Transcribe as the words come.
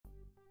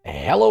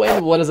Hello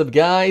and what is up,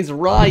 guys?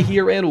 Rye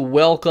here and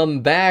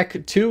welcome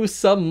back to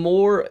some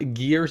more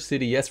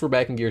Gearcity. Yes, we're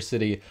back in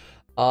Gearcity.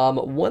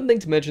 One thing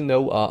to mention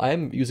though, I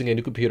am using a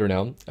new computer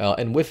now,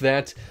 and with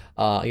that,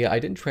 yeah, I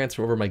didn't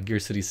transfer over my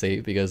Gearcity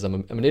save because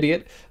I'm an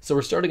idiot. So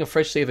we're starting a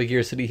fresh save of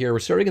Gearcity here. We're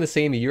starting in the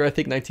same year, I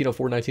think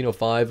 1904,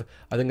 1905.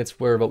 I think that's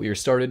where we were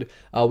started.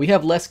 We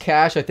have less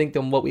cash, I think,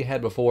 than what we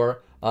had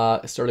before.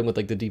 Starting with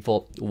like the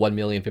default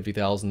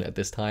 1,050,000 at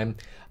this time.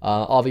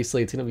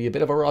 Obviously, it's going to be a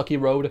bit of a rocky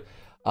road.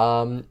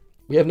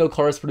 We have no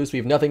cars produced, we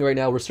have nothing right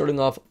now. We're starting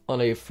off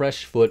on a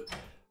fresh foot.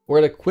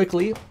 We're going to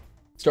quickly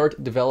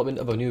start development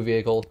of a new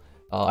vehicle.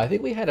 I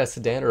think we had a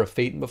sedan or a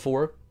Phaeton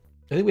before.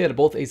 I think we had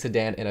both a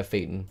sedan and a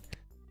Phaeton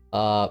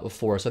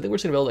before. So I think we're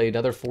just going to build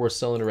another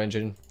 4-cylinder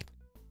engine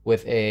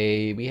with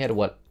we had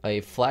what? A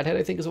flathead,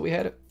 I think is what we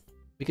had.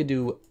 We could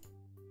do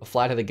a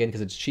flathead again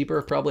because it's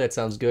cheaper, probably. That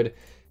sounds good.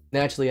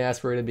 Naturally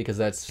aspirated because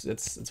that's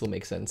what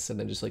makes sense. And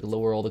then just like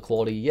lower all the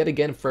quality yet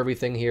again for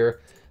everything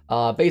here.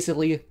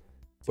 Basically,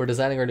 we're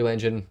designing our new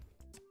engine,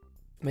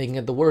 making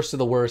it the worst of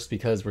the worst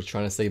because we're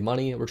trying to save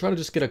money. We're trying to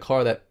just get a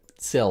car that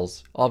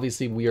sells.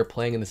 Obviously, we are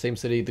playing in the same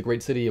city, the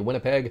great city of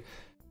Winnipeg,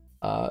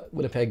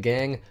 Winnipeg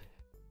gang.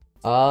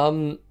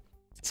 So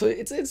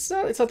it's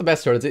not the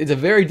best start. It's a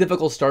very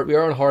difficult start. We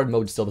are on hard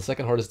mode still, the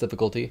second hardest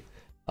difficulty,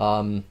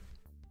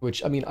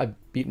 which I mean I've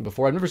beaten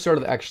before. I've never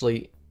started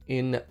actually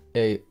in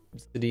a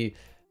city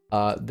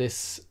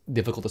this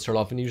difficult to start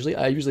off in.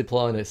 I usually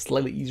play in a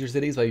slightly easier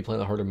cities, but I be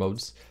playing the harder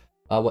modes.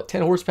 What,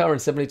 10 horsepower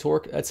and 70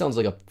 torque? That sounds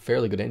like a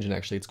fairly good engine,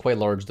 actually. It's quite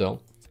large,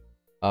 though.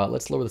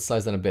 Let's lower the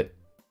size down a bit.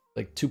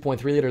 Like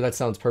 2.3 liter, that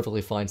sounds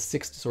perfectly fine.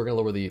 6, so we're going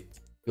to lower the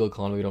fuel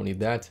economy. We don't need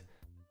that.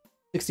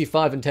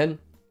 65 and 10.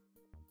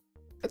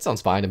 That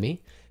sounds fine to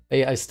me.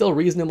 A still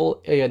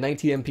reasonable, a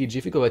 90 mpg.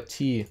 If we go a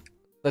T,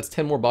 that's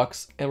 10 more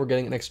bucks, and we're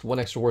getting one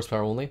extra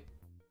horsepower only.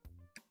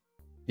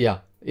 Yeah,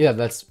 we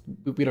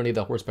don't need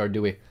that horsepower,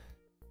 do we?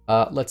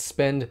 Let's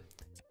spend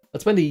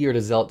a year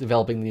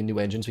developing the new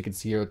engine. So we can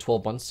see here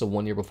 12 months, so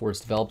 1 year before it's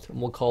developed. And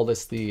we'll call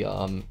this the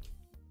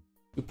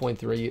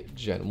 2.3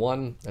 Gen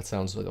 1. That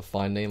sounds like a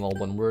fine name, all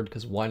one word,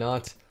 because why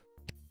not?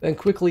 Then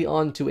quickly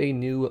on to a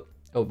new...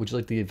 Oh, would you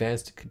like the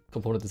advanced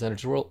component designer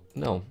tutorial?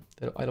 No,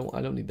 I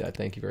don't need that.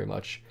 Thank you very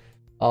much.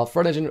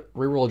 Front engine,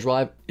 rear wheel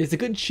drive. It's a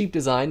good cheap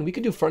design. We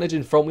could do front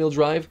engine, front wheel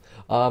drive.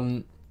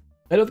 I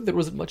don't think there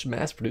was much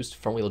mass-produced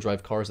front wheel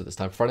drive cars at this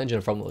time. Front engine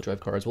and front wheel drive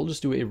cars. We'll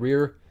just do a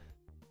rear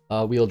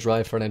wheel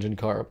drive front engine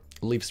car,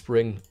 leaf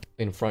spring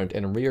in front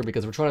and rear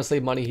because we're trying to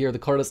save money here. The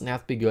car doesn't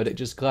have to be good, it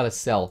just gotta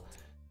sell.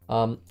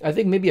 I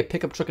think maybe a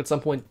pickup truck at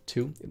some point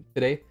too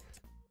today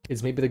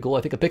is maybe the goal.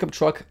 I think a pickup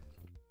truck,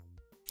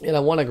 and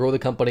I want to grow the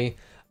company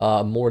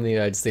more in the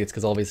United States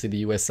because obviously the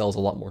US sells a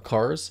lot more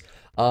cars.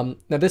 Now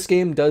this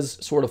game does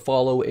sort of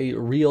follow a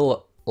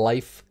real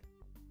life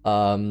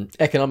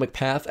economic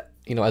path.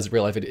 You know, as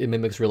real life, it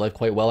mimics real life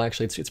quite well,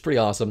 actually. It's pretty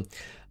awesome.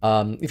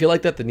 If you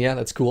like that, then yeah,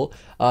 that's cool.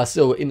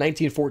 So in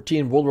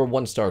 1914, World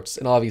War I starts,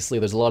 and obviously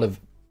there's a lot of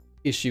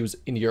issues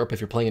in Europe.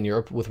 If you're playing in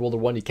Europe with World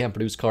War I, you can't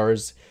produce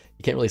cars.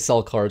 You can't really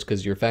sell cars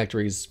because your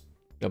factory's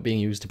being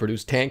used to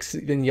produce tanks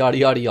and yada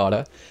yada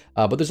yada.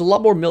 But there's a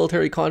lot more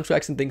military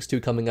contracts and things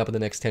too coming up in the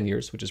next 10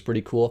 years, which is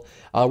pretty cool.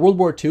 World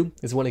War II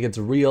is when it gets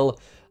real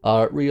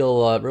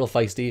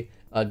feisty.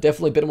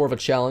 Definitely a bit more of a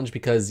challenge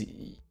because...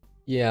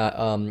 Yeah,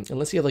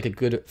 unless you have like a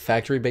good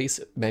factory base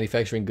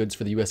manufacturing goods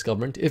for the US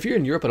government. If you're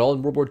in Europe at all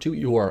in World War II,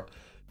 you are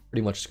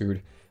pretty much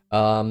screwed.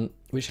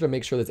 We should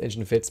make sure this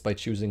engine fits by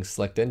choosing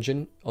select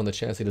engine on the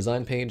chassis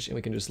design page, and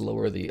we can just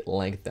lower the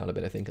length down a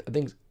bit, I think. I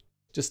think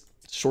just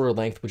shorter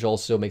length, which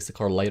also makes the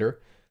car lighter.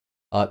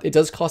 It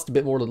does cost a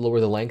bit more to lower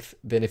the length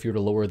than if you were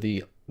to lower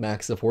the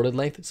max supported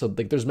length. So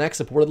like there's max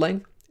supported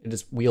length and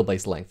just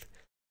wheelbase length.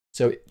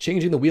 So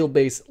changing the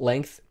wheelbase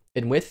length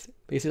and width,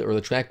 basically, or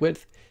the track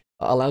width,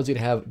 allows you to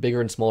have bigger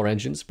and smaller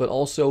engines, but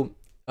also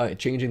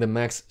changing the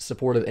max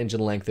supported engine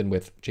length and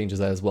width changes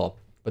that as well.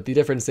 But the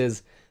difference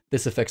is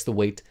this affects the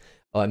weight,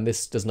 and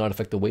this does not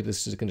affect the weight.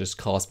 This can just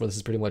cost, but this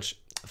is pretty much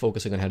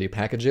focusing on how do you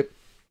package it.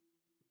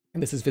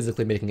 And this is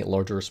physically making it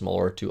larger or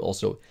smaller to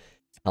also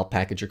help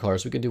package your car.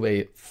 So we can do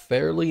a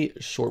fairly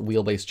short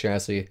wheelbase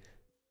chassis.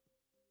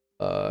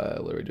 What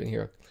are we doing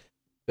here?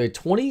 The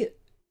 20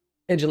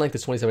 engine length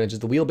is 27 inches.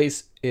 The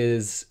wheelbase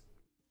is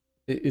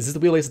this the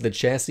wheelbase of the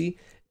chassis?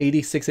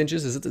 86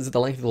 inches? Is it the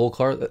length of the whole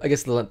car? I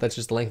guess that's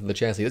just the length of the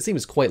chassis. That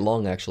seems quite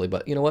long, actually,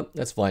 but you know what?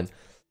 That's fine.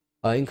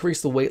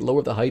 Increase the weight,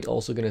 lower the height,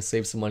 also going to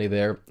save some money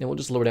there. And we'll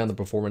just lower down the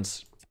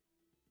performance,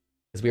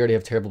 because we already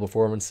have terrible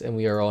performance, and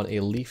we are on a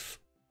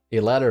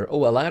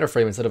ladder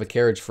frame instead of a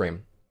carriage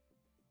frame.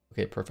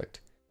 Okay, perfect.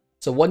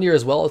 So 1 year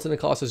as well, it's going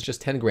to cost us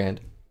just 10 grand.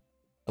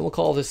 And we'll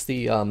call this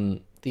the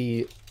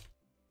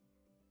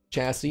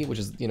chassis, which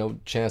is, you know,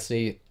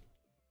 chassis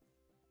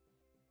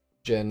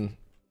Gen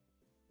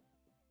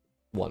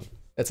 1.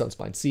 That sounds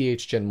fine.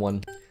 CH Gen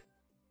 1.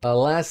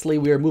 Lastly,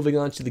 we are moving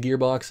on to the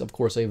gearbox. Of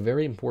course, a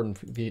very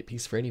important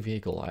piece for any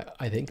vehicle,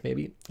 I think,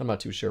 maybe. I'm not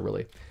too sure,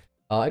 really.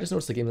 I just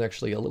noticed the game is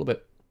actually a little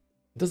bit...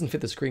 It doesn't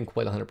fit the screen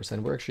quite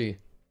 100%. We're actually...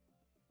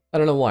 I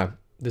don't know why.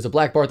 There's a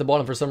black bar at the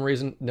bottom for some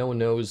reason. No one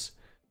knows.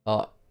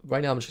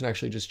 Right now I'm just gonna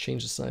actually just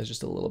change the size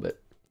just a little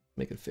bit.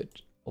 Make it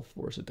fit. I'll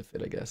force it to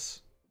fit, I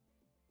guess.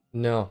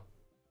 No.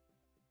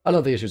 I don't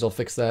have the issues. I'll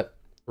fix that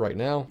right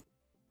now.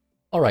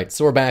 Alright,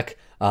 so we're back.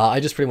 I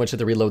just pretty much had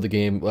to reload the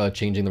game,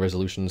 changing the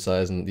resolution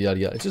size and yada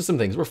yada. It's just some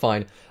things. We're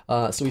fine.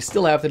 So we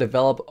still have to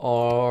develop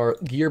our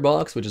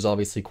gearbox, which is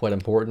obviously quite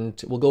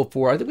important. We'll go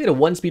for, I think we had a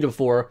 1-speed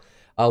before.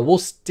 We'll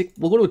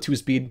go to a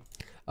 2-speed.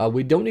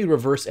 We don't need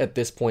reverse at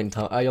this point in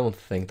time. I don't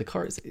think. The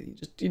car is,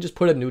 you just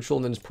put it neutral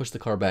and then just push the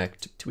car back,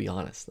 to be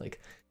honest. Like,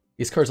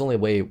 these cars only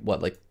weigh,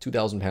 what, like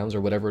 2,000 pounds or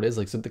whatever it is.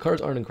 Like, so the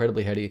cars aren't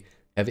incredibly heavy.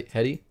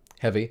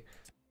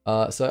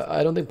 So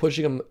I don't think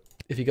pushing them,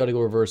 if you got to go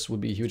reverse, would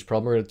be a huge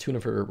problem. We're going to tune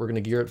it for, we're going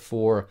to gear it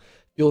for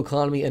fuel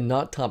economy and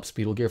not top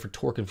speed. We'll gear it for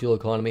torque and fuel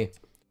economy. And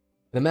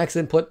the max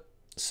input,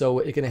 so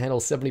it can handle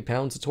 70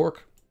 pounds of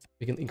torque.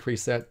 We can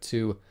increase that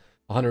to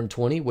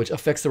 120, which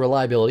affects the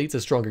reliability. It's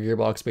a stronger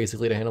gearbox,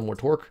 basically, to handle more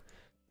torque.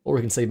 Or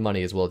we can save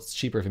money as well. It's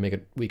cheaper if you make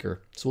it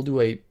weaker. So we'll do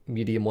a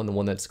medium one, the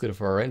one that's good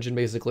for our engine,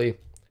 basically.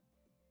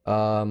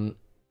 And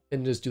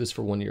just do this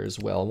for 1 year as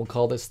well. And we'll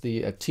call this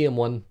the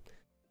TM1.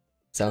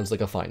 Sounds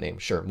like a fine name.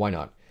 Sure, why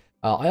not?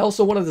 I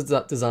also wanted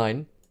to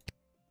design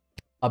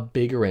a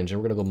bigger engine.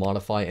 We're going to go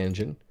modify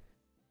engine.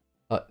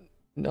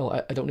 No,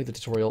 I don't need the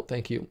tutorial.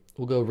 Thank you.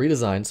 We'll go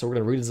redesign. So we're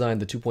going to redesign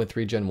the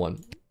 2.3 Gen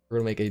 1. We're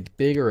going to make a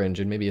bigger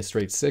engine, maybe a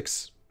straight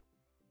 6.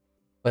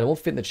 But it won't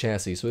fit in the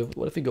chassis. So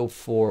what if we go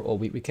for... Oh,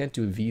 we can't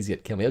do V's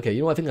yet, can we? Okay, you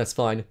know what? I think that's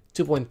fine.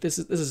 This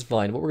is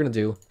fine. What we're going to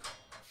do...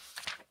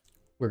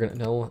 We're going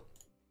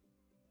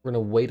to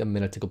wait a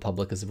minute to go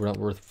public because we're not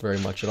worth very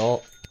much at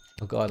all.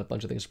 Oh god, a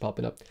bunch of things are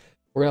popping up.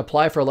 We're going to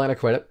apply for a line of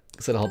credit,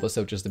 because that'll help us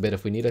out just a bit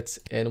if we need it.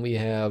 And we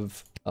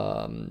have,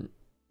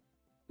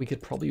 we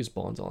could probably use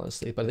bonds,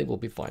 honestly, but I think we'll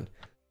be fine.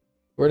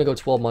 We're going to go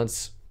 12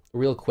 months,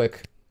 real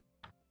quick.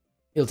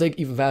 It'll take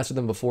even faster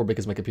than before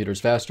because my computer is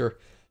faster.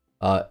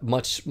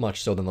 Much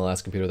so than the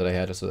last computer that I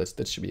had, so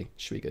that should be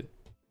good.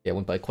 Yeah, it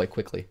went by quite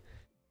quickly.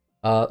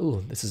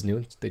 Ooh, this is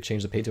new. They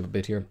changed the page up a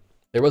bit here.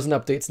 There was an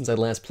update since I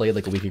last played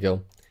like a week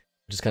ago,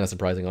 which is kind of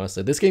surprising,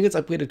 honestly. This game gets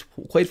updated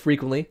quite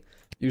frequently.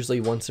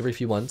 Usually once every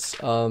few months.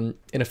 And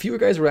a few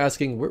guys were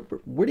asking,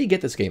 where do you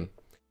get this game?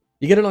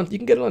 You can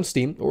get it on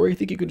Steam, or you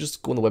think you could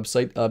just go on the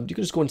website. You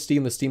can just go on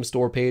Steam, the Steam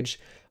store page,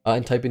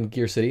 and type in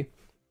Gearcity.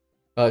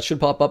 It should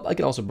pop up. I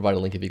can also provide a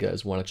link if you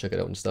guys want to check it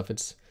out and stuff.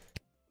 It's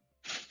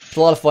a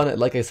lot of fun.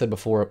 Like I said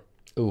before,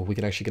 ooh, we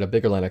can actually get a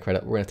bigger line of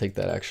credit. We're going to take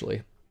that,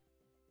 actually.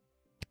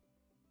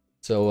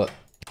 So,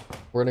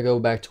 we're going to go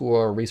back to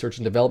our Research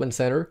and Development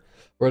Center.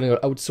 We're going to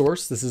go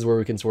outsource. This is where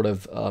we can sort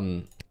of...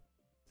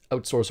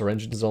 outsource our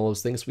engines and all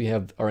those things. We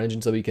have our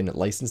engines that we can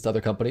license to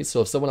other companies.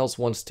 So if someone else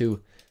wants to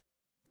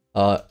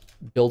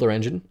build our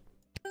engine,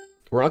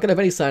 we're not going to have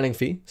any signing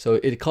fee.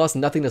 So it costs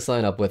nothing to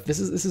sign up with. This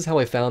is how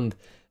I found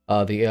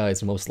the AI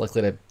is most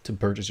likely to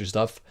purchase your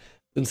stuff.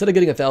 Instead of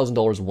getting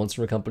 $1,000 once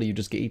from a company, you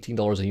just get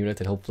 $18 a unit,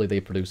 and hopefully they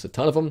produce a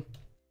ton of them.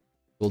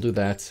 We'll do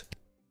that.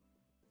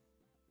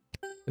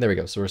 And there we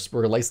go. So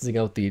we're licensing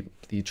out the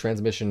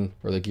transmission,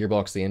 or the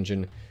gearbox, the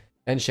engine,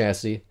 and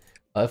chassis.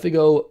 If we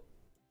go...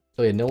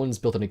 So yeah, no one's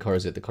built any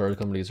cars yet. The car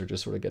companies are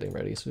just sort of getting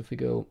ready. So if we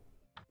go...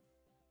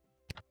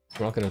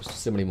 We're not going to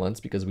so many months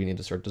because we need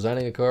to start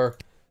designing a car.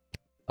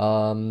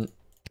 I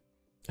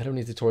don't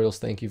need tutorials,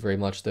 thank you very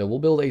much, though. We'll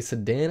build a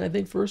sedan, I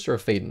think, first, or a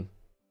Phaeton.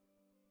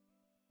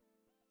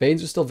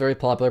 Phaetons are still very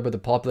popular, but the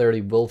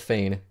popularity will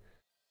fade.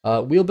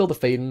 We'll build a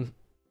Phaeton.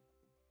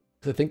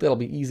 I think that'll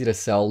be easy to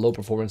sell, low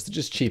performance. They're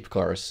just cheap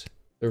cars.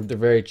 They're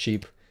very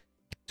cheap.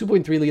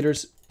 2.3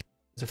 liters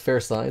is a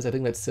fair size. I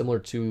think that's similar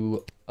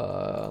to...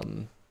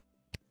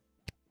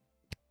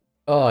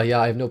 Oh, yeah,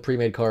 I have no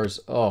pre-made cars.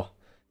 Oh,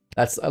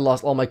 I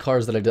lost all my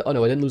cars that I did. Oh,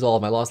 no, I didn't lose all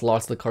of them. I lost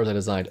lots of the cars I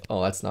designed.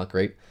 Oh, that's not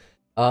great.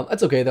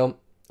 That's okay, though.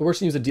 We're going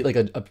to use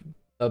a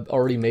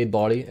already made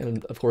body,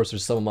 and of course,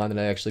 there's some of mine that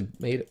I actually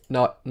made.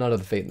 Not of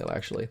the Phaeton, though,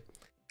 actually.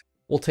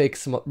 We'll take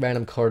some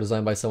random car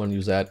designed by someone and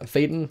use that. A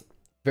Phaeton,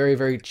 very,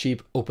 very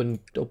cheap, open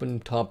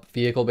top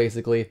vehicle,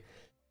 basically.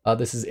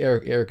 This is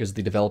Eric. Eric is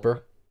the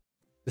developer.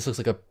 This looks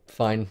like a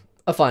fine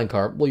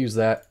car. We'll use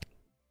that.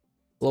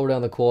 Lower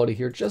down the quality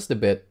here just a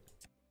bit.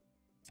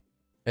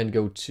 And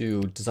go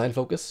to design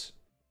focus.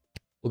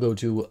 We'll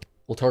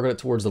target it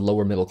towards the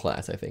lower middle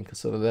class, I think.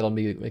 So that'll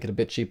make it a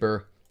bit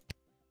cheaper.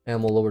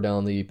 And we'll lower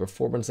down the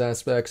performance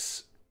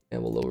aspects.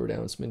 And we'll lower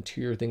down some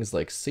interior things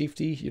like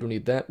safety. You don't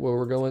need that where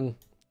we're going.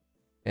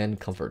 And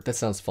comfort. That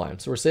sounds fine.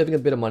 So we're saving a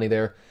bit of money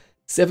there.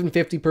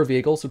 $750 per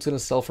vehicle, so it's going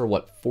to sell for,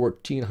 what,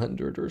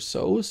 $1,400 or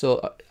so?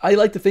 So I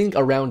like to think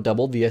around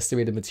double the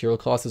estimated material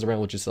cost is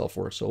around what you sell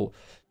for. So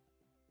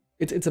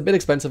it's a bit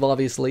expensive,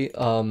 obviously.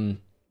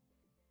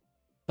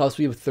 Top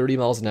speed of 30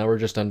 miles an hour,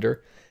 just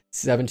under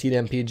 17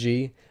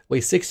 mpg,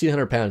 weighs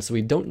 1,600 pounds. So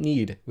we don't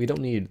need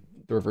the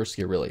reverse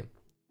gear really.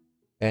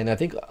 And I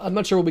think I'm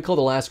not sure what we call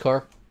the last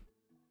car.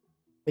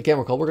 I can't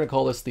recall. We're gonna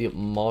call this the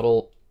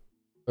model,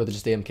 or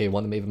just the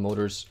MK1, the Maven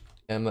Motors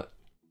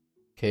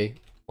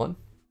MK1.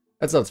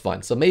 That sounds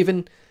fine. So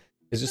Maven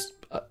is just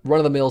a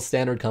run-of-the-mill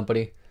standard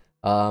company.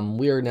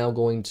 We are now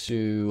going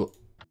to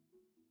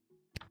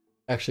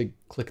actually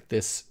click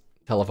this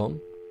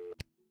telephone.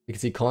 You can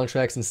see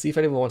contracts and see if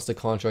anyone wants to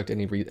contract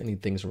any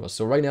things from us.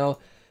 So right now,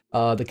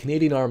 the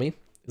Canadian Army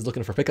is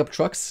looking for pickup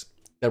trucks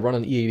that run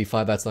on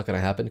E85. That's not going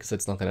to happen because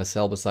it's not going to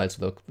sell besides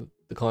the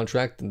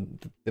contract.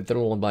 And if they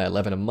don't want to buy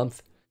 11 a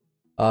month,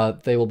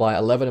 they will buy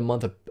 11 a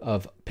month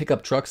of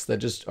pickup trucks that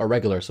just are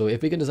regular. So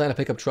if we can design a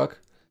pickup truck,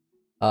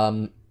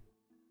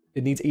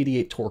 it needs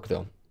 88 torque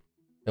though,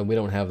 and we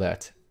don't have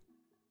that.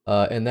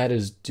 And that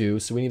is due,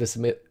 so we need to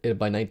submit it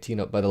by by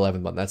the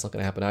 11th month. That's not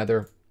going to happen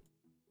either.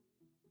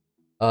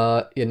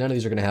 Yeah, none of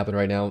these are going to happen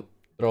right now.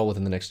 They're all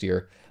within the next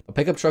year. But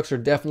pickup trucks are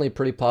definitely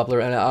pretty popular,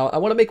 and I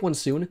want to make one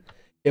soon.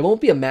 It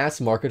won't be a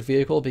mass market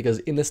vehicle, because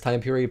in this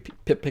time period,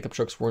 pickup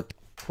trucks weren't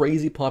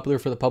crazy popular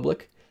for the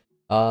public.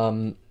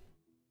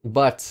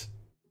 But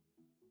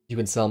you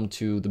can sell them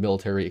to the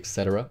military,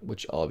 etc.,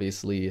 which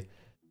obviously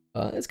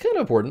is kind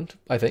of important,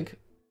 I think.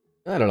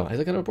 I don't know, is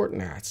it kind of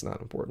important? Nah, it's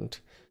not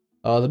important.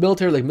 The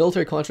military, like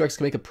military contracts,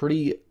 can make a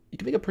pretty, you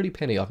can make a pretty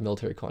penny off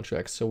military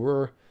contracts.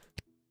 So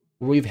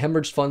we've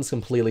hemorrhaged funds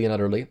completely and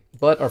utterly,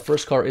 but our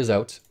first car is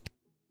out.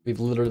 We've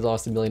literally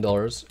lost $1 million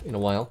in a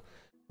while.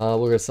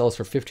 We're gonna sell this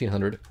for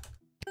 $1,500,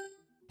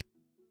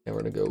 and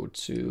we're gonna go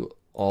to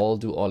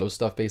do auto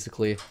stuff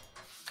basically.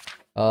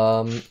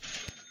 Now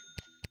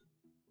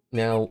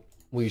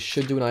we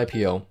should do an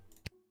IPO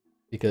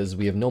because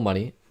we have no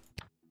money,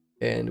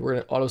 and we're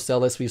gonna auto sell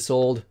this. We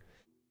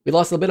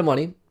lost a bit of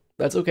money.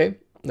 That's okay.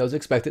 That was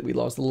expected. We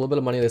lost a little bit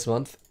of money this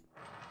month.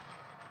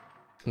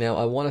 Now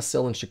I want to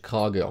sell in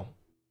Chicago.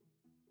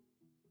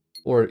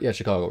 Or, yeah,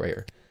 Chicago right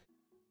here.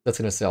 That's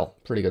going to sell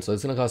pretty good. So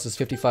it's going to cost us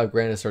 55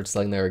 grand to start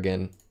selling there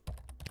again.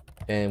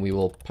 And we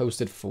will post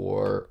it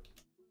for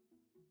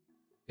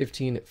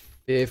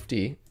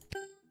 $1,550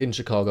 in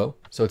Chicago.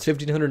 So it's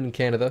 $1,500 in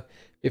Canada,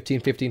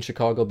 $1,550 in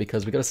Chicago,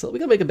 because we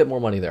gotta make a bit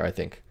more money there, I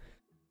think.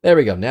 There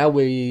we go. Now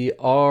we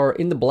are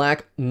in the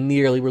black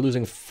nearly. We're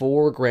losing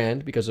 4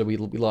 grand because we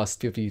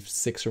lost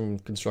 56 from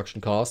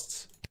construction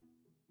costs,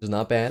 which is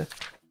not bad.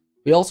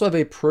 We also have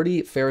a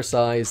pretty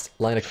fair-sized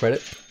line of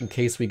credit in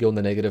case we go in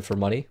the negative for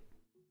money.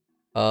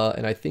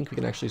 And I think we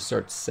can actually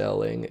start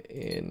selling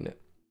in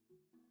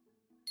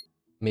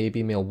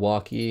maybe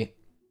Milwaukee.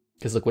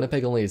 Because look,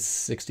 Winnipeg only is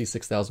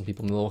 66,000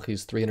 people. Milwaukee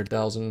is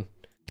 300,000.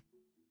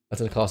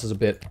 That's going to cost us a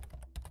bit.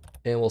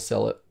 And we'll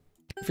sell it.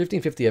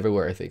 1550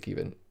 everywhere, I think,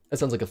 even. That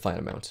sounds like a fine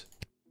amount.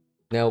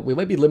 Now, we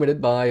might be limited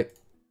by...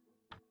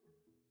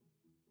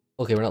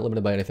 Okay, we're not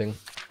limited by anything.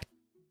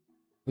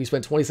 We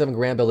spent 27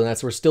 grand building that,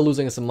 so we're still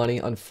losing some money,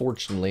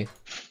 unfortunately.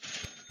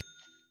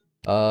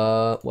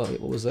 Well,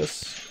 wait, what was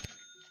this?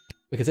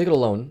 We can take it a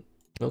loan.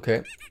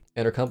 Okay.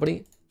 And our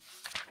company?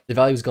 The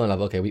value's gone up.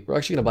 Okay, we're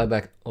actually going to buy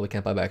back... Oh, we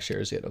can't buy back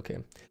shares yet. Okay.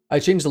 I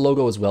changed the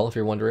logo as well, if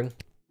you're wondering.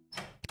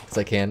 Because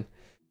I can.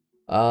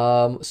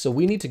 So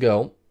we need to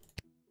go...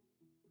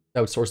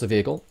 outsource the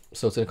vehicle,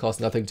 so it's going to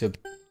cost nothing to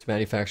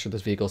manufacture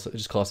this vehicle, so it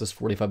just costs us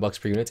 45 bucks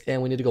per unit,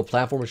 and we need to go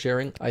platform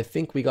sharing. I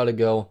think we got to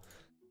go...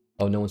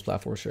 Oh, no one's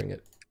platform sharing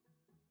it.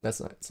 It's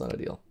not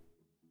ideal.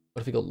 What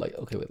if we go,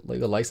 okay,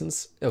 wait, go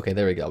license? Okay,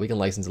 there we go. We can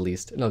license at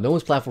least. No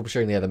one's platform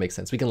sharing. Yeah, that makes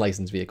sense. We can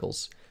license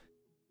vehicles.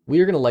 We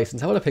are going to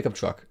license. How about a pickup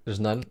truck? There's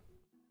none?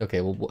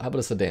 Okay, well, how about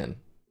a sedan?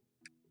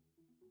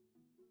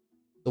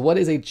 So what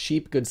is a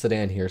cheap, good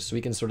sedan here? So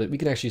we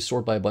can actually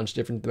sort by a bunch of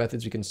different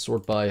methods. We can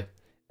sort by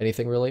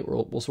anything, really.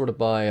 We'll sort it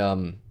by,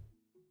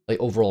 like,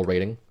 overall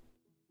rating.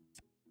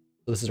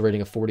 So this is a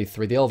rating of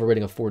 43. They all have a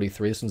rating of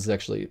 43. This one's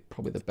actually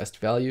probably the best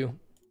value.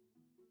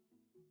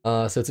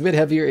 So it's a bit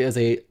heavier. It has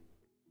a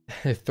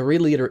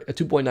 3-liter, a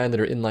 2.9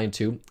 liter inline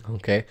 2.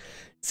 Okay.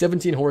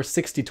 17 horse,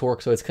 60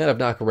 torque, so it's kind of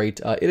not great.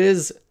 It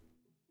is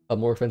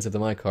more expensive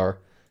than my car.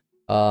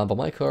 But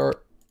my car,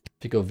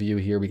 if you go view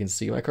here, we can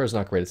see my car is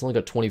not great. It's only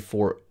got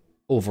 24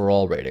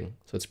 overall rating.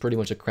 So it's pretty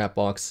much a crap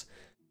box.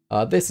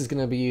 This is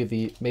going to be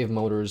the Maven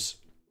Motors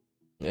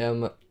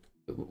what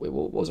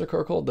was our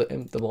car called?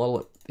 The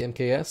model, the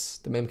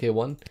MKS? The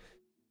MK1?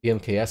 The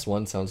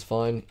MKS1 sounds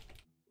fine.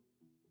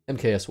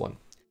 MKS1.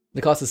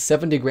 The cost is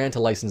 70 grand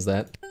to license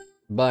that,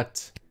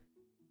 but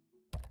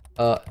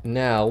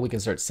now we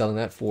can start selling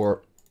that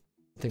for,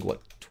 I think,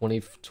 what,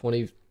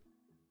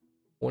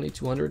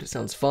 2,200?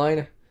 Sounds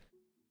fine.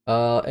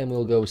 And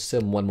we'll go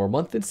sim one more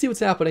month and see what's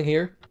happening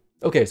here.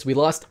 Okay, so we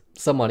lost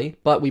some money,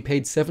 but we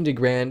paid 70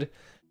 grand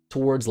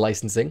towards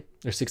licensing.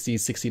 There's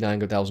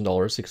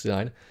 $69,000,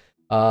 69.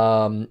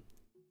 So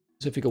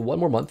if we go one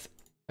more month,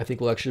 I think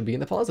we'll actually be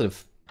in the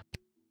positive.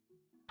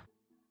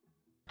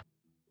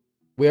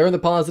 We are in the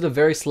positive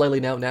very slightly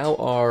now. Now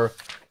our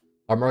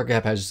market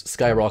cap has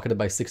skyrocketed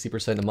by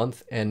 60% a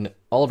month, and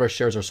all of our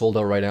shares are sold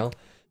out right now.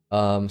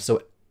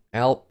 So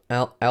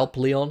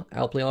Alpleon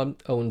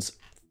owns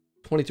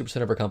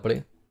 22% of our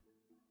company,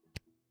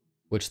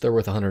 which they're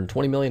worth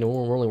 120 million, and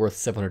we're only worth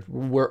 700.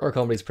 Our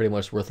company's pretty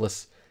much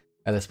worthless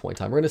at this point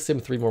in time. We're gonna sim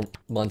 3 more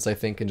months, I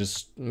think, and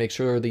just make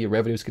sure the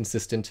revenue's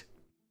consistent.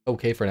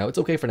 Okay for now. It's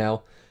okay for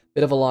now.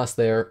 Bit of a loss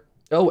there.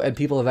 Oh, and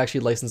people have actually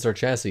licensed our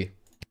chassis.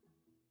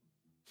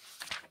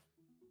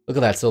 Look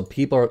at that. So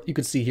people are, you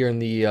can see here in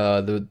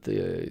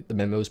the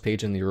memos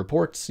page in the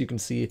reports, you can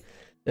see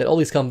that all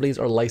these companies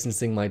are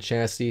licensing my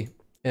chassis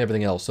and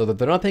everything else. So that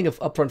they're not paying an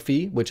upfront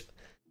fee, which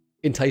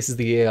entices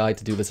the AI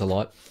to do this a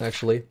lot,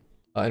 actually.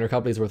 And our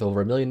company's worth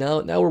over $1 million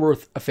now. Now we're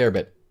worth a fair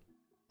bit.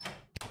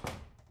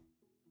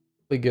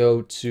 We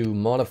go to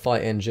modify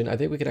engine. I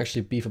think we can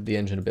actually beef up the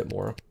engine a bit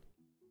more.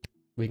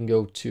 We can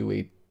go to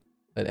an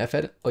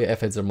F-head. Oh yeah,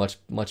 F-heads are much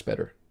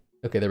better.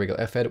 Okay, there we go.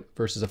 F-head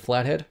versus a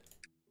flathead.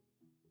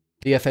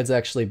 The F-head's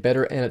actually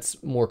better and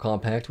it's more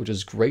compact, which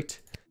is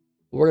great.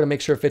 We're going to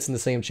make sure it fits in the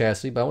same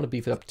chassis, but I want to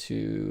beef it up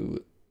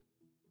to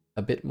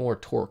a bit more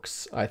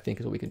torques, I think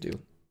is what we can do.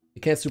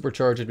 We can't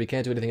supercharge it. We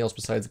can't do anything else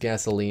besides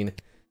gasoline.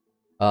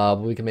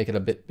 But we can make it a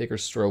bit bigger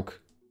stroke.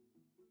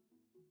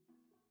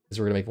 Because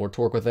we're going to make more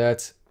torque with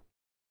that.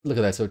 Look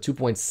at that. So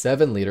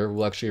 2.7 liter.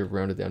 We'll actually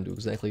round it down to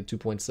exactly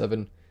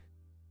 2.7.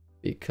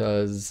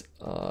 Because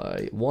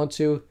I want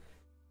to.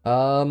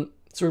 So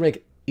we're going to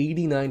make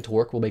 89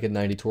 torque. We'll make it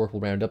 90 torque.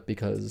 We'll round up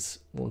because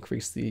we'll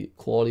increase the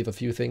quality of a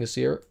few things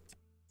here.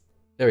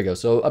 There we go.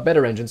 So a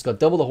better engine. It's got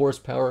double the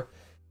horsepower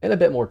and a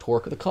bit more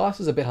torque. The cost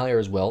is a bit higher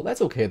as well.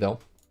 That's okay though.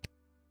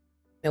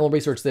 And we'll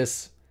research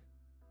this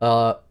in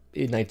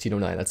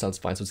 1909. That sounds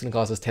fine. So it's going to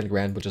cost us 10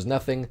 grand, which is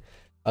nothing.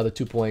 The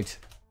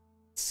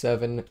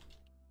 2.7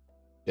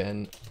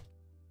 Gen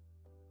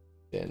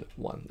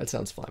 1. That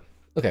sounds fine.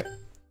 Okay.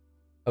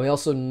 And we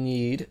also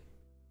need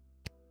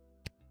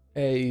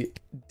a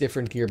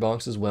different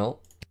gearbox as well.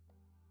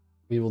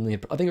 We will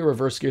need, I think a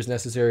reverse gear is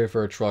necessary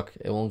for a truck.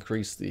 It will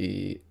increase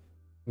the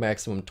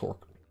maximum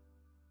torque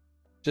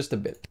just a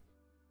bit.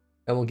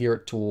 And we'll gear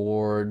it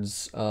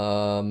towards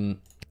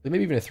maybe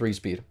even a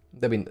 3-speed.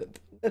 I mean,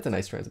 that's a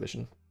nice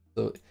transmission.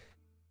 So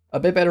a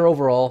bit better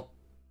overall.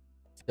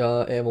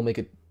 And we'll make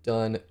it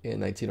done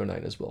in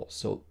 1909 as well.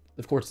 So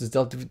of course,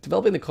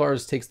 developing the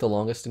cars takes the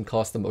longest and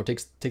costs them, or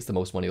takes the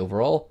most money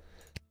overall.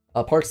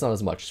 Parts not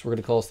as much. So we're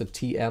going to call this the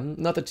TM,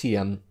 not the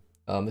TM.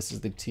 This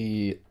is the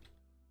T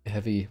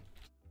heavy,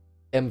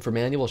 M for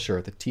manual,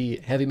 sure. The T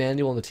heavy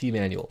manual and the T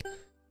manual.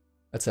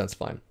 That sounds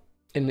fine.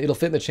 And it'll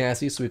fit in the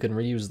chassis, so we can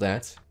reuse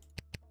that.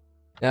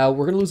 Now,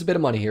 we're going to lose a bit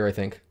of money here, I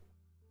think.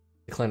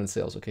 Decline in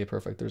sales. Okay,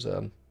 perfect. There's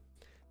a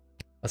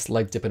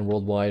slight dip in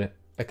worldwide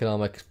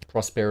economic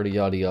prosperity,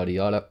 yada, yada,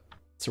 yada.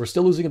 So we're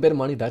still losing a bit of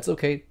money. That's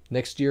okay.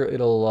 Next year,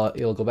 it'll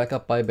go back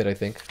up by a bit, I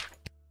think.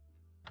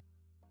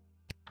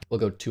 We'll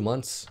go 2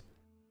 months.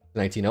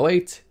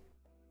 1908.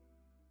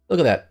 Look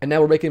at that. And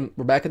now we're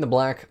back in the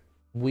black.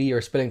 We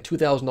are spending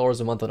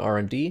 $2,000 a month on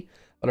R&D,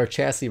 but our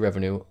chassis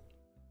revenue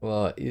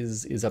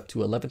is up to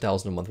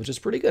 $11,000 a month, which is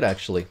pretty good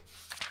actually.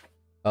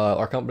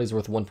 Our company's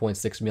worth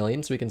 1.6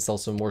 million, so we can sell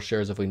some more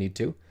shares if we need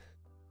to.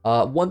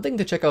 One thing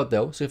to check out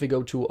though, so if we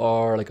go to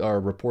our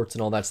reports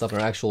and all that stuff, our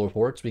actual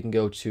reports, we can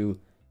go to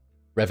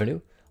revenue,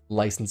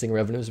 licensing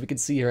revenues. We can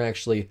see here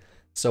actually.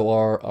 So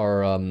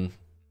our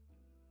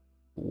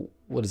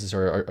what is this?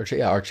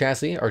 Our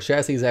chassis. Our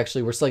chassis is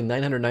actually, we're selling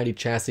 990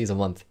 chassis a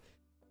month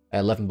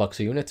at $11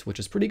 a unit, which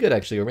is pretty good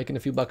actually. We're making a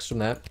few bucks from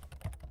that.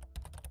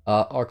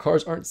 Our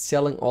cars aren't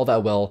selling all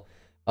that well.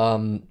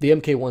 The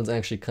MK1's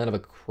actually kind of a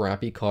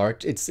crappy car.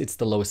 It's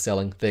the lowest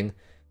selling thing.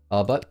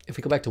 But if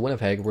we go back to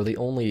Winnipeg, we're the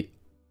only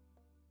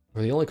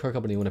car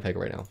company in Winnipeg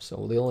right now.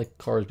 So the only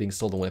cars being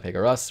sold in Winnipeg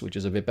are us, which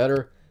is a bit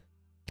better.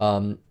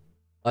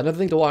 Another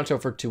thing to watch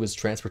out for too is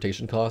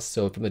transportation costs.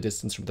 So from the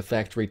distance from the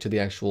factory to the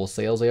actual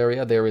sales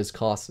area, there is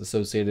costs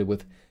associated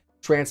with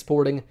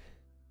transporting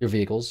your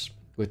vehicles,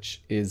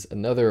 which is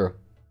another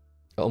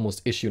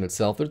almost issue in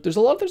itself. There's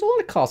a lot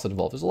of costs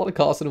involved. There's a lot of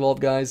costs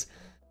involved, guys.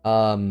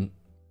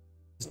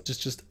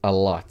 Just a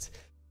lot.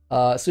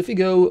 So if you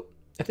go,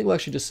 I think we'll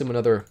actually just sim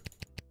another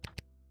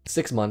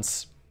 6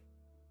 months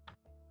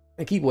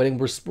and keep waiting.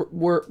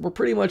 We're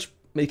pretty much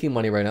making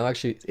money right now.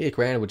 Actually, 8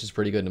 grand, which is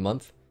pretty good in a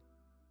month.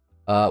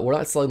 We're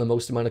not selling the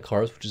most amount of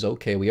cars, which is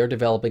okay. We are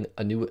developing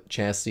a new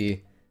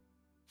chassis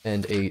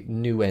and a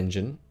new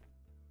engine.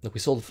 Look, we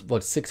sold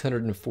about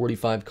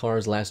 645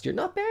 cars last year.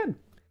 Not bad.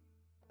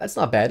 That's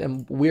not bad.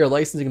 And we are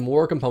licensing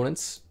more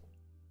components.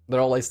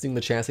 They're all licensing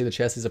the chassis. The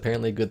chassis is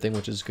apparently a good thing,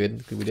 which is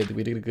good. We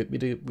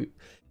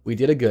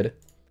did a good.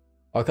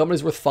 Our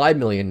company's worth 5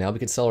 million now. We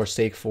can sell our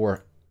stake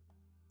for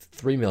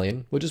 3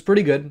 million, which is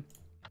pretty good.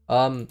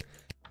 So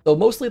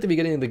mostly at the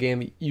beginning of the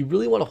game, you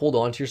really want to hold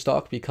on to your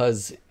stock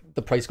because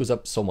the price goes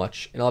up so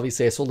much. And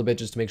obviously I sold a bit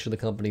just to make sure the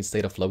company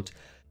stayed afloat.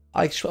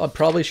 I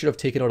probably should have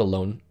taken out a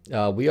loan.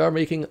 We are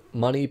making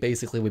money,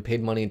 basically. We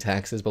paid money in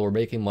taxes, but we're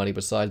making money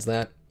besides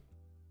that.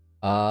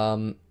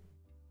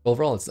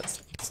 Overall,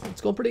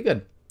 it's going pretty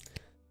good.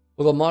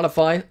 We'll go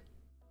modify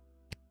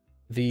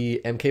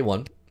the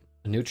MK1,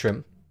 a new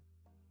trim.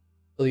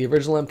 So the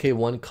original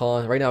MK1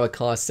 cost, right now it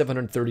costs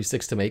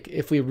 $736 to make.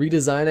 If we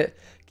redesign it,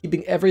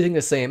 keeping everything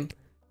the same,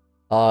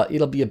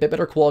 it'll be a bit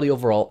better quality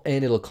overall,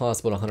 and it'll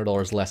cost about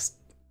 $100 less.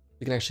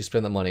 We can actually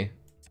spend that money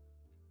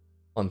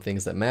on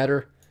things that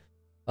matter.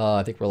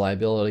 I think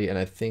reliability, and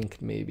I think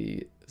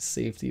maybe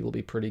safety will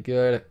be pretty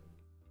good.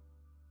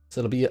 So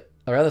it'll be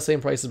around the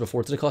same price as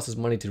before. It's going to cost us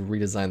money to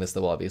redesign this,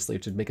 though, obviously,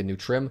 to make a new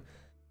trim.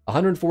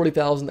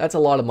 140,000, that's a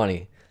lot of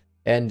money.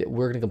 And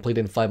we're going to complete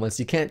it in 5 months.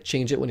 You can't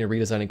change it when you're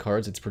redesigning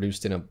cards. It's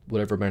produced in a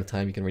whatever amount of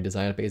time you can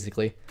redesign it,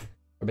 basically.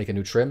 Or make a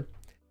new trim.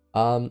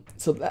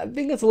 So I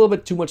think that's a little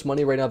bit too much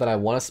money right now that I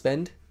want to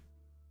spend.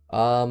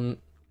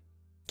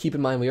 Keep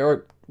in mind, we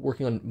are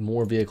working on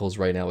more vehicles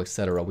right now,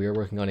 etc. We are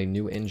working on a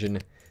new engine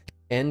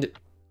and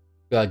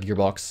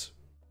gearbox.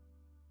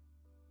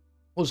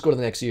 We'll just go to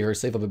the next year,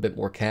 save up a bit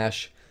more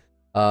cash.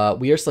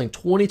 We are selling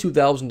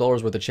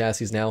 $22,000 worth of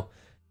chassis now,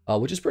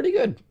 which is pretty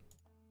good.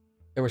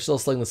 And we're still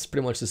selling this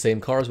pretty much the same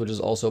cars, which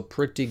is also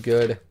pretty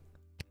good.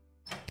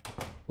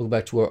 We'll go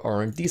back to our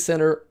R&D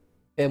center,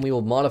 and we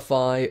will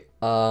modify.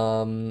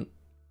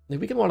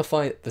 We can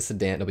modify the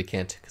sedan. No, we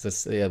can't,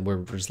 because yeah,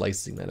 we're just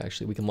licensing that.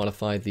 Actually, we can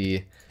modify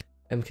the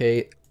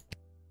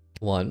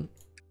MK1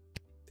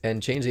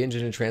 and change the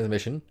engine and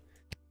transmission.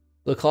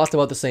 It'll cost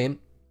about the same,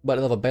 but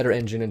it'll have a better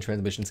engine and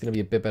transmission. It's going to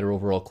be a bit better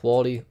overall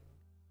quality.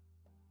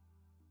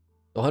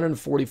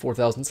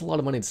 144,000. It's a lot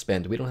of money to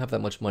spend. We don't have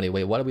that much money.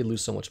 Wait, why did we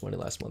lose so much money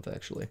last month,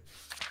 actually?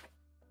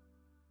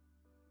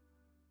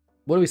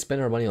 What do we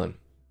spend our money on?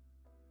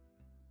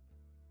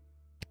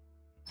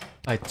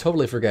 I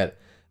totally forget.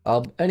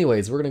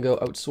 Anyways, we're going to go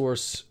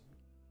outsource.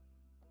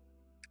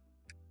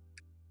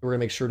 We're going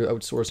to make sure to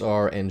outsource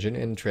our engine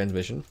and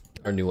transmission,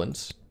 our new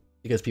ones,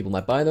 because people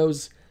might buy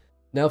those.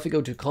 Now, if we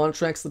go to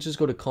contracts, let's just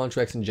go to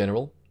contracts in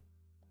general.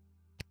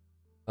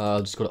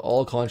 Just go to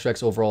all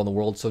contracts overall in the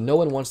world. So no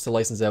one wants to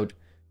license out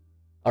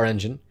our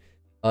engine.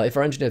 If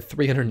our engine had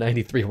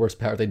 393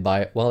 horsepower, they'd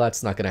buy it. Well,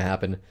 that's not going to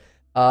happen.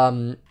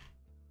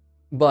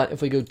 But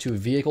if we go to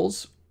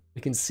vehicles,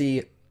 we can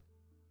see...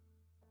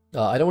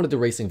 I don't want to do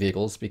racing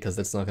vehicles because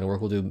that's not going to work.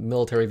 We'll do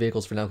military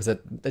vehicles for now because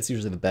that's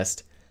usually the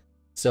best.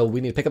 So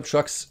we need pickup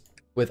trucks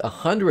with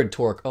 100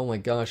 torque. Oh my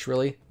gosh,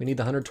 really? We need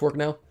the 100 torque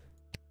now?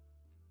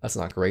 That's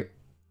not great.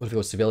 What if we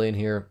go civilian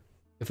here?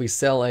 If we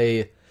sell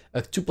a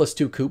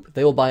 2+2 coupe,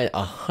 they will buy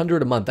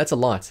 100 a month. That's a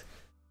lot.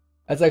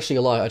 That's actually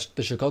a lot.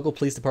 The Chicago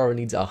Police Department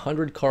needs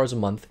 100 cars a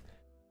month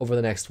over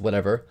the next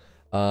whatever.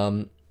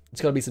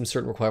 It's got to be some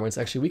certain requirements.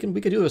 Actually,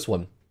 we could do this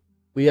one.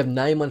 We have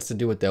 9 months to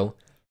do it though.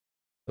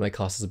 It might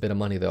cost us a bit of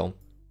money though.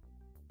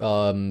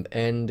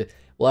 And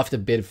we'll have to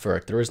bid for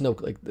it. There is no,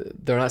 like,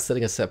 they're not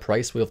setting a set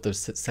price. We have to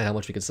set how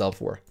much we can sell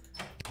for.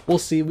 We'll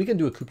see. We can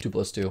do a coupe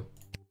 2+2.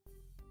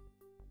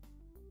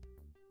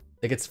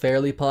 Like, it's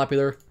fairly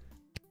popular.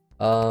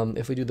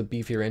 If we do the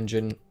beefier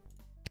engine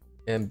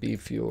and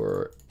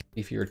beefier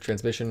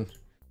transmission.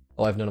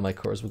 Oh, I have none of my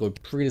cars. We'll go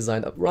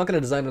pre-design. We're not going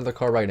to design another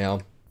car right now.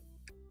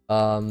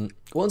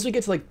 Once we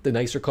get to like the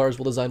nicer cars,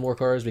 we'll design more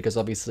cars because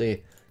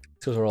obviously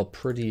these are all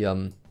pretty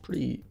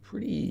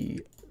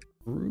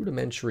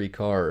rudimentary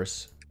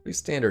cars. Pretty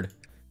standard.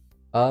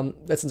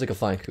 That seems like a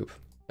fine coupe.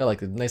 I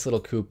like it. Nice little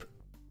coupe.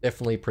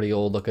 Definitely pretty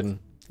old looking.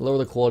 Lower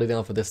the quality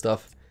down for this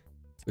stuff,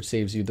 which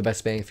saves you the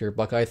best bang for your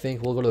buck, I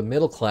think. We'll go to the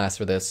middle class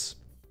for this.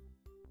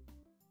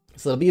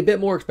 So it'll be a bit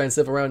more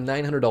expensive, around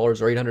 $900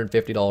 or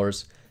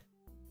 $850.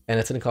 And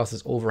it's going to cost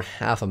us over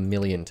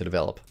 $500,000 to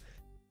develop,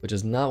 which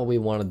is not what we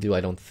want to do, I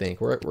don't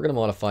think. We're going to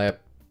modify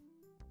it.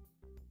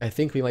 I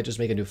think we might just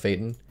make a new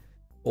Phaeton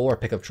or a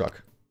pickup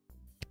truck.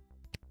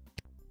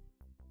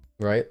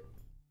 Right?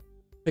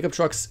 Pickup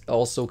trucks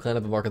also kind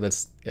of a market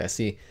that's, yeah,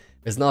 see,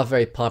 it's not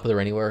very popular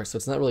anywhere, so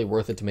it's not really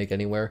worth it to make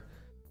anywhere.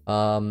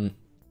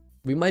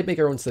 We might make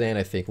our own sedan,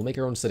 I think. We'll make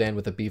our own sedan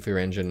with a beefier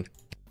engine.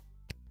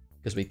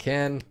 Because we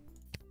can.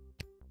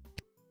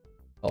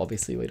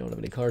 Obviously, we don't have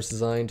any cars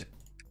designed.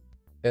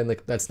 And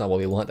like, that's not what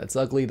we want. That's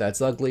ugly.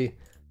 That's ugly.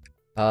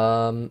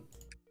 I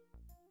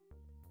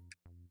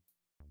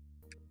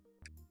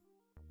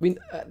mean,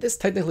 this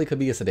technically could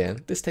be a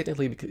sedan. This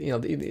technically, you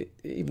know,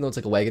 even though it's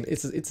like a wagon,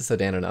 it's a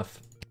sedan enough.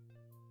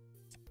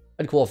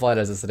 I'd qualify it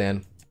as a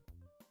sedan.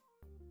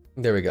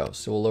 There we go.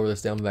 So we'll lower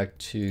this down back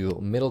to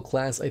middle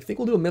class. I think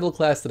we'll do a middle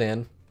class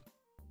sedan.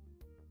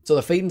 So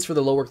the Phaeton's for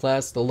the lower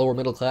class, the lower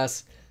middle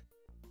class.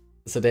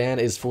 The sedan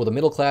is for the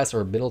middle class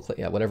or middle class,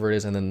 yeah, whatever it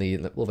is, and then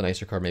we'll have a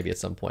nicer car maybe at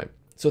some point.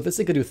 So if this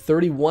thing could do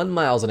 31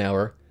 miles an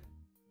hour,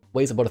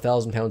 weighs about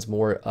 1,000 pounds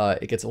more,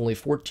 it gets only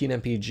 14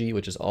 mpg,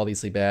 which is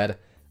obviously bad.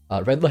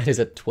 Red light is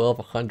at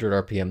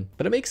 1200 RPM,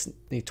 but it makes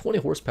the 20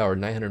 horsepower,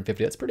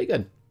 950. That's pretty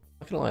good.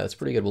 Not gonna lie, that's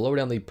pretty good. We'll lower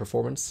down the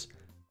performance.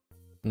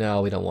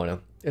 No, we don't want to.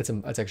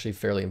 It's actually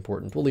fairly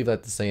important. We'll leave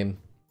that the same.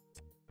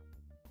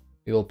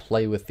 We will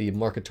play with the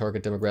market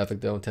target demographic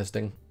though,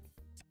 testing.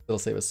 It'll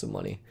save us some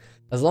money.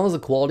 As long as the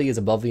quality is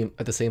above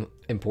at the same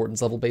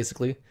importance level,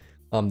 basically,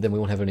 then we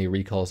won't have any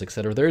recalls,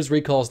 etc. There is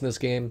recalls in this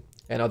game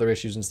and other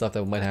issues and stuff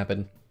that might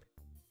happen.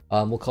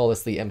 We'll call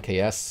this the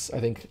MKS, I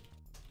think.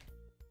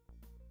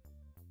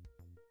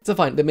 It's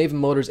fine. The Maven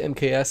Motors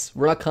MKS.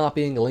 We're not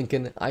copying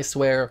Lincoln. I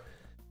swear.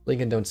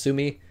 Lincoln, don't sue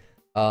me.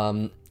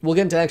 We'll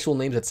get into actual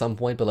names at some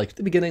point, but like at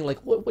the beginning, like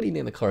what do you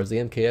name the cars? The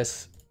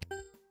MKS?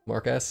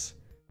 Mark S?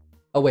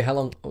 Oh wait, how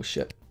long? Oh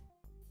shit.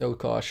 Oh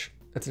gosh.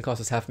 That's gonna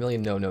cost us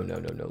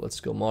 $500,000. No. Let's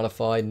go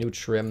modify, new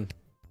trim.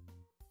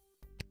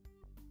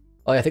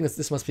 Oh yeah, I think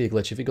this must be a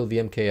glitch. If we go the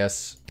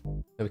MKS,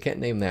 no, we can't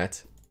name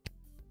that.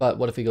 But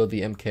what if we go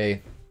the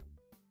MK?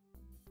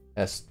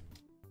 S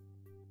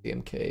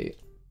BMK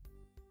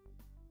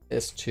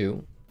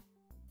S2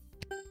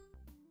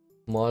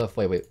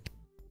 modify. Wait.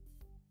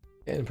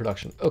 In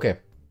production. Okay.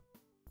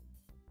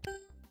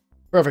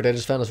 Perfect. I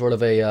just found a sort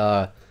of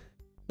a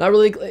not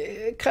really,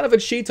 kind of a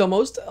cheat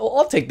almost.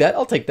 I'll take that.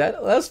 I'll take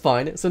that. That's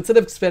fine. So instead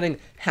of spending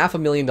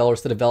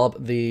 $500,000 to develop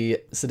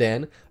the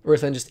sedan, we're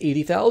spending just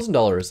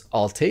 $80,000.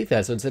 I'll take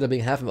that. So instead of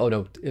being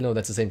oh no,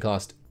 that's the same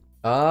cost.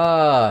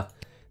 Ah,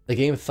 the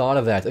game thought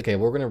of that. Okay,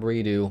 we're gonna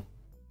redo.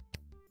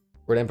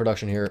 We're in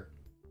production here.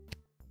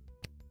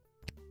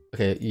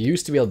 Okay, you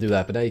used to be able to do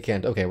that, but now you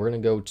can't. Okay, we're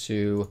gonna go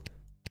to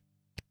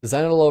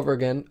design it all over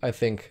again. I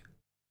think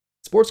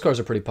sports cars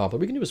are pretty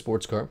popular. We can do a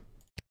sports car,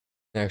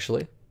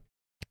 actually.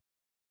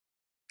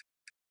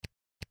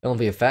 It'll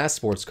be a fast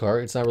sports car.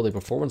 It's not really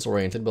performance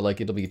oriented, but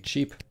like it'll be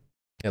cheap,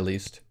 at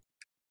least.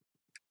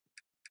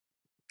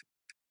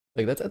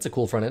 Like that's a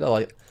cool front end.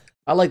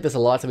 I like this a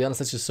lot, to be honest.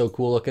 It's just so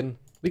cool looking.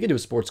 We can do a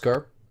sports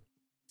car.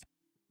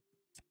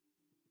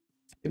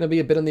 Gonna be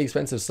a bit on the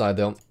expensive side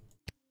though.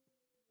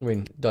 I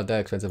mean, not that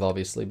expensive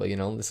obviously, but you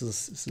know, this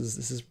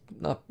is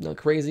not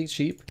crazy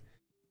cheap.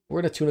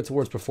 We're gonna tune it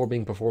towards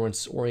being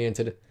performance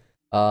oriented.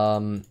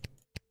 And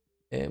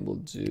we'll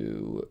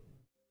do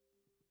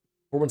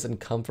performance and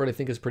comfort, I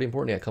think, is pretty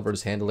important. Yeah, comfort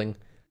is handling.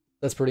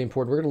 That's pretty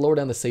important. We're going to lower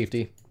down the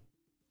safety.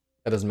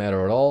 That doesn't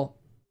matter at all.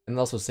 And it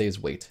also saves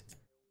weight.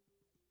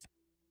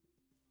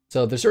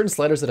 So there's certain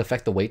sliders that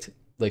affect the weight.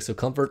 Like, so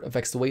comfort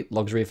affects the weight,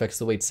 luxury affects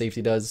the weight,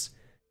 safety does.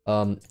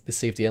 The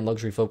safety and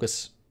luxury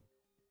focus,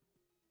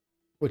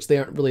 which they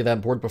aren't really that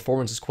important.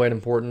 Performance is quite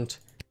important.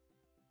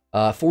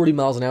 40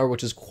 miles an hour,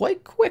 which is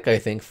quite quick, I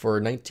think,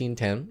 for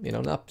 1910. You know,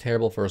 not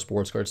terrible for a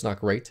sports car. It's not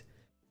great.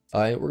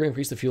 We're going to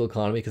increase the fuel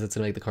economy because it's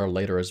going to make the car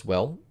lighter as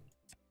well.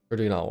 Or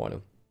do you not want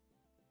to?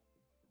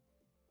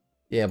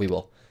 Yeah, we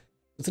will.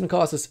 It's going to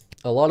cost us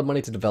a lot of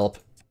money to develop.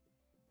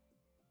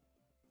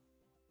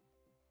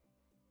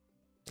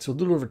 So a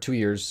little over 2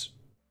 years.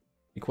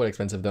 Be quite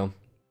expensive though.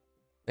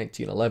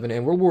 1911.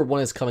 And World War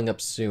I is coming up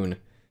soon.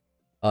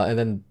 And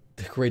then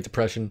the Great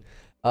Depression.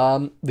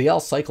 The Al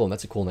Cyclone,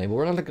 that's a cool name.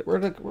 But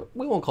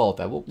we won't call it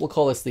that. We'll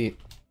call this the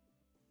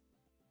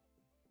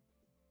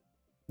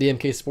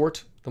MK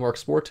Sport. The Mark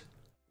Sport?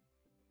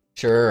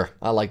 Sure,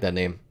 I like that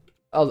name.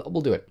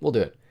 We'll do it. We'll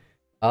do it.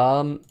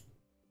 So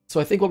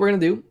I think what we're going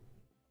to do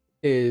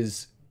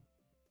is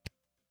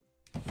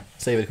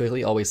save it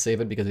quickly. Always save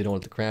it because we don't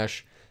want it to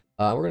crash.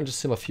 We're going to just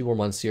sim a few more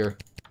months here.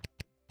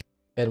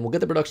 And we'll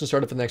get the production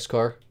started for the next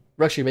car.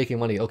 We're actually making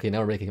money. Okay,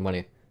 now we're making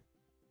money.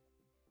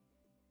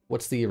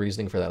 What's the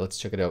reasoning for that? Let's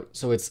check it out.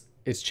 So it's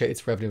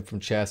revenue from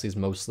chassis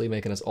mostly,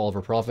 making us all of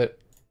our profit.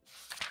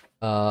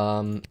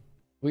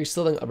 We're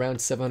selling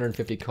around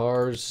 750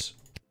 cars.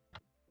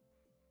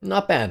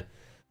 Not bad.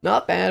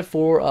 Not bad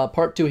for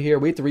part 2 here.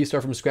 We have to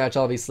restart from scratch,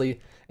 obviously.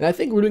 And I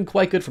think we're doing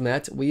quite good from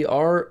that. We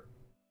are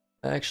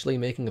actually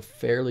making a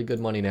fairly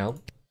good money now.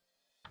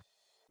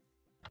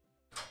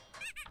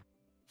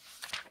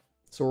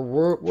 So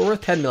we're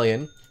worth 10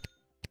 million.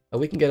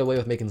 We can get away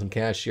with making some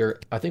cash here.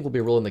 I think we'll be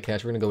rolling the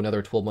cash. We're going to go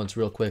another 12 months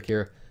real quick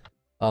here.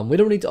 We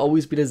don't need to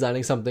always be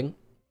designing something.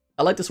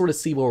 I like to sort of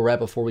see where we're at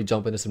before we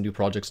jump into some new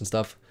projects and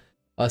stuff.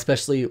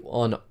 Especially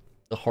on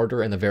the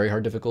harder and the very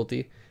hard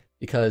difficulty,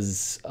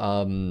 because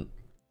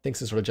things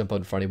can sort of jump out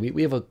in front of you.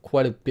 We have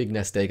quite a big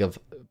nest egg of,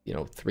 you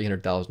know,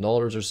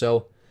 $300,000 or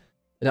so.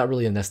 Not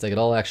really a nest egg at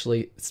all,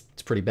 actually. It's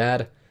pretty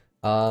bad.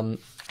 So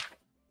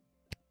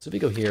if we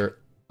go here,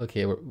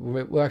 okay,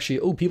 we're actually,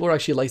 oh, people are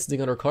actually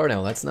licensing on our car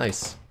now. That's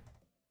nice.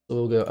 So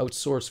we'll go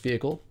outsource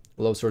vehicle.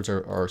 We'll outsource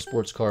our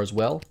sports car as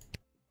well,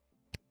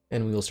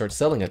 and we will start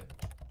selling it.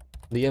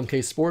 The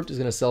MK Sport is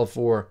going to sell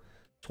for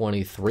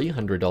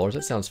 $2,300.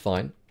 That sounds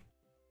fine.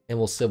 And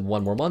we'll sim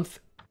one more month.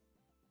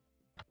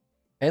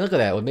 And look at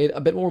that. We made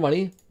a bit more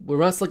money. We're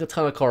not selling a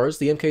ton of cars.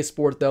 The MK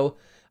Sport, though,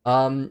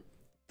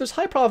 there's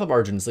high profit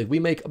margins. Like, we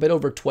make a bit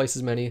over twice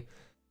as many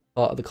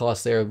the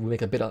cost there. We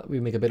make a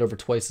bit over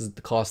twice as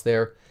the cost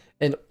there,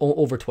 and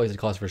over twice the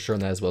cost for sure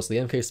on that as well. So the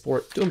MK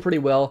Sport doing pretty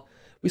well.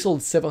 We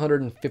sold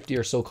 750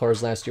 or so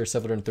cars last year.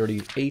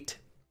 738.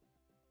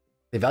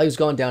 The value's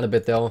gone down a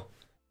bit though.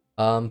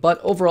 But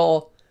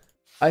overall,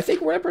 I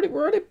think we're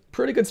at a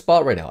pretty good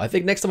spot right now. I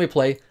think next time we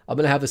play, I'm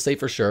going to have this safe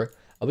for sure.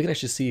 We can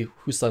actually see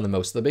who's selling the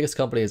most. The biggest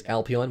company is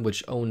Alpion,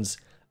 which owns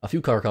a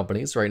few car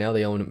companies. Right now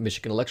they own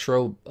Michigan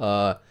Electro.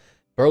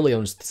 Burley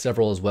owns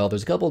several as well.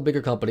 There's a couple of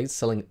bigger companies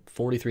selling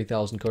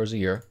 43,000 cars a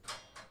year.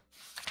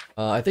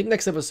 I think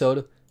next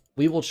episode,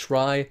 we will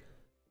try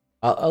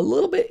a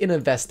little bit in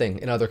investing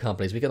in other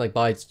companies. We can like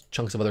buy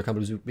chunks of other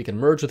companies. We can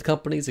merge with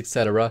companies,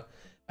 etc.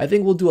 I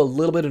think we'll do a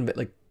little bit of,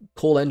 like,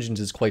 Coal Engines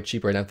is quite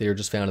cheap right now. They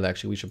just found it,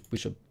 actually. We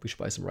should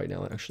buy some right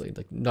now, actually.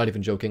 Like, not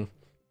even joking.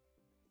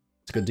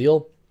 It's a good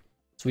deal.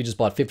 So we just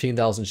bought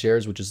 15,000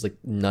 shares, which is like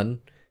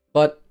none.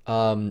 But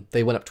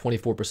they went up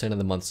 24% in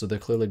the month, so they're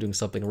clearly doing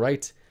something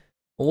right.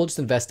 And we'll just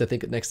invest, I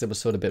think, next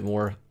episode a bit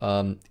more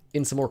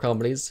in some more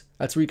companies.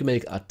 That's where you can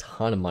make a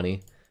ton of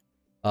money.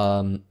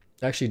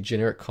 Actually,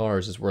 Generic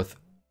Cars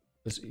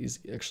is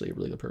actually a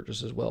really good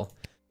purchase as well.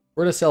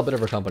 We're going to sell a bit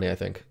of our company, I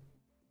think.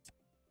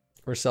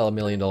 We're selling $1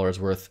 million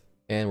worth,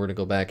 and we're gonna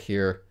go back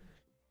here.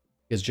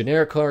 Is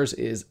generic cars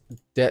is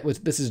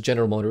this is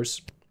General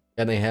Motors,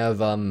 and they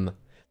have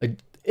like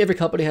every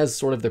company has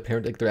sort of their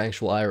parent, like their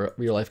actual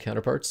real life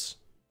counterparts.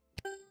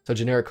 So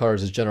generic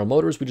cars is General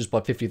Motors. We just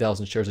bought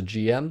 50,000 shares of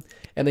GM,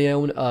 and they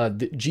own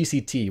the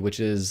GCT, which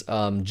is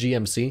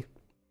GMC,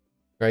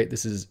 right?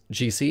 This is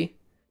GC,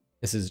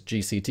 this is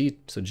GCT,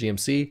 so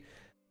GMC,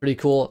 pretty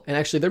cool. And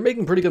actually, they're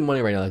making pretty good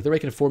money right now. Like they're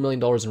making $4 million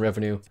in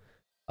revenue.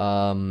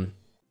 And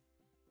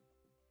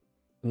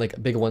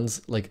like big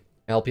ones like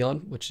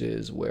Alpion, which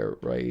is where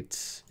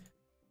right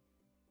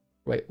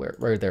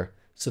there.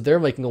 So they're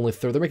making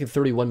they're making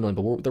 31 million,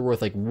 but they're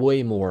worth like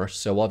way more.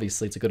 So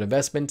obviously it's a good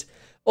investment.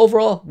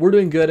 Overall, we're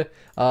doing good.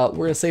 We're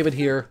gonna save it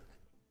here.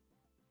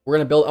 We're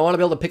gonna build. I want to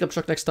build a pickup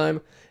truck next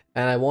time,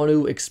 and I want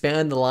to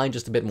expand the line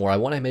just a bit more. I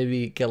want to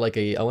maybe get like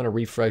I want to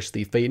refresh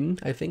the Phaeton,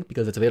 I think,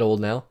 because it's a bit old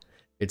now.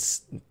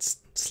 Its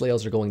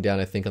sales are going down,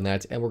 I think, on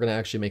that, and we're gonna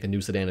actually make a new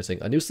sedan. I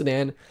think a new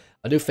sedan,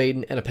 a new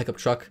Phaeton, and a pickup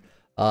truck.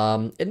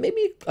 And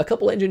maybe a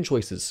couple engine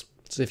choices.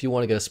 So if you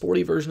want to get a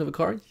sporty version of a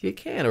car, you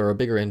can, or a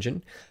bigger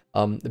engine.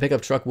 The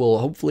pickup truck will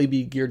hopefully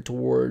be geared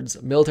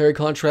towards military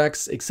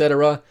contracts,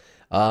 etc.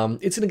 It's going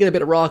to get a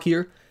bit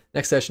rockier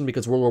next session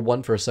because World War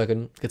I for a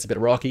second gets a bit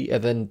rocky,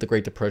 and then the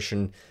Great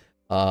Depression,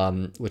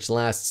 which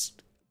lasts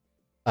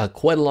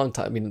quite a long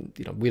time. I mean,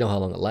 you know, we know how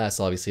long it lasts,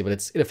 obviously, but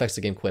it affects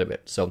the game quite a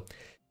bit. So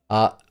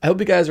I hope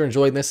you guys are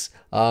enjoying this.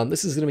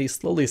 This is going to be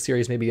slowly a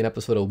series, maybe an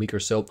episode a week or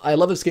so. I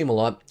love this game a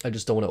lot. I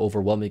just don't want to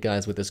overwhelm you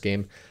guys with this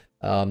game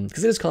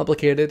because it is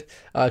complicated.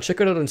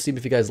 Check it out on Steam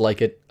if you guys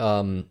like it.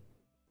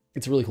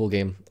 It's a really cool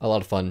game, a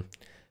lot of fun.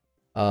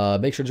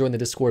 Make sure to join the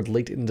Discord,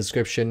 linked in the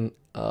description.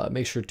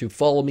 Make sure to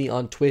follow me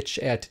on Twitch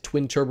at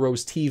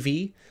TwinTurbros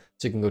TV.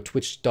 So you can go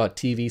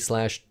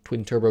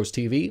twitch.tv/TwinTurbros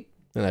TV,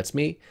 and that's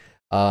me.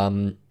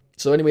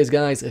 So anyways,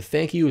 guys,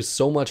 thank you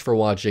so much for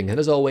watching, and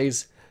as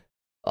always,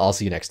 I'll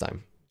see you next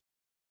time.